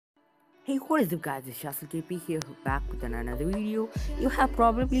Hey, what is up guys, it's Shazil KP here back with another video. You have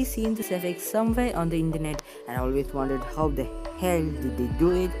probably seen this effect somewhere on the internet and always wondered how the hell did they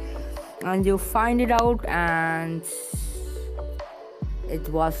do it, and you find it out, and it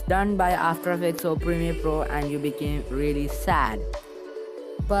was done by After Effects or Premiere Pro, and you became really sad.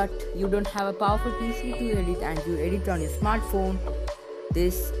 But you don't have a powerful PC to edit and you edit on your smartphone.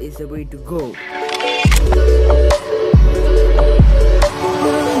 This is the way to go.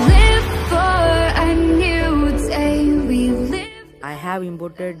 I have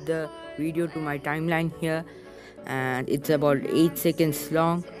imported the video to my timeline here, and it's about 8 seconds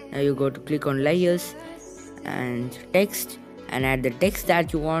long. Now you go to click on layers and text and add the text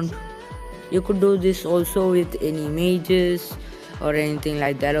that you want. You could do this also with any images or anything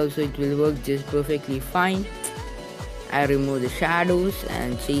like that, also it will work just perfectly fine. I remove the shadows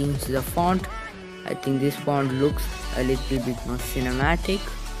and change the font. I think this font looks a little bit more cinematic,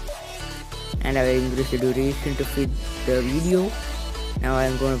 and I will increase the duration to fit the video. Now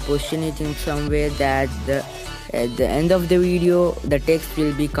I'm going to position it in somewhere that at the end of the video the text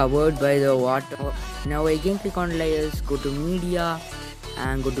will be covered by the water. Now again click on layers, go to media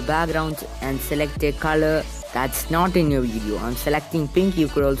and go to backgrounds and select a color that's not in your video. I'm selecting pink. You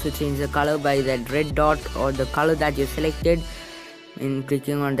could also change the color by that red dot or the color that you selected in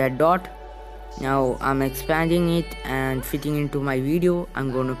clicking on that dot. Now I'm expanding it and fitting into my video.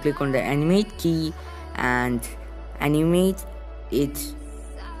 I'm going to click on the animate key and animate it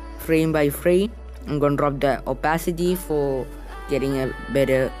frame by frame. I'm going to drop the opacity for getting a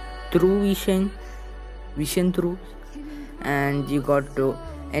better vision through, and you got to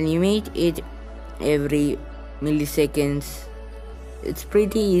animate it every milliseconds. It's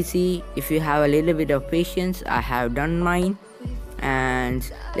pretty easy if you have a little bit of patience. I have done mine,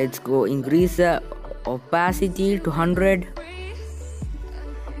 and let's go increase the opacity to 100,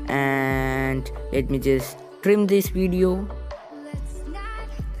 and let me just trim this video,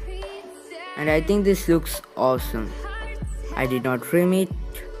 and I think this looks awesome. I did not trim it.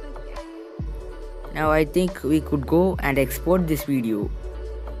 Now I think we could go and export this video.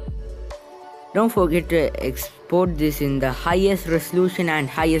 Don't forget to export this in the highest resolution and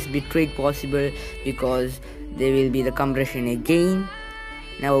highest bitrate possible, because there will be the compression again.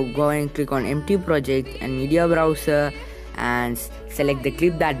 Now go and click on empty project and media browser and select the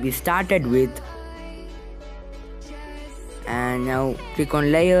clip that we started with, and now click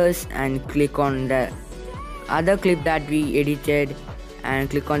on layers and click on the other clip that we edited and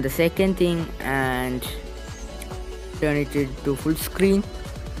click on the second thing and turn it to full screen.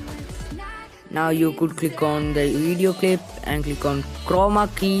 Now you could click on the video clip and click on chroma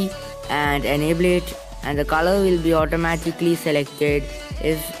key and enable it, and the color will be automatically selected.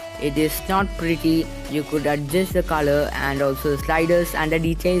 If it is not pretty, you could adjust the color and also the sliders and the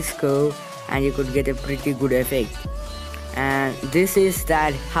details curve, and you could get a pretty good effect. And this is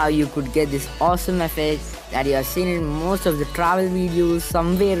how you could get this awesome effect that you have seen in most of the travel videos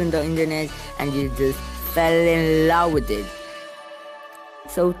somewhere in the internet, and you just fell in love with it.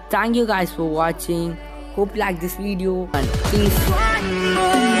 So thank you guys for watching. Hope you like this video, and peace.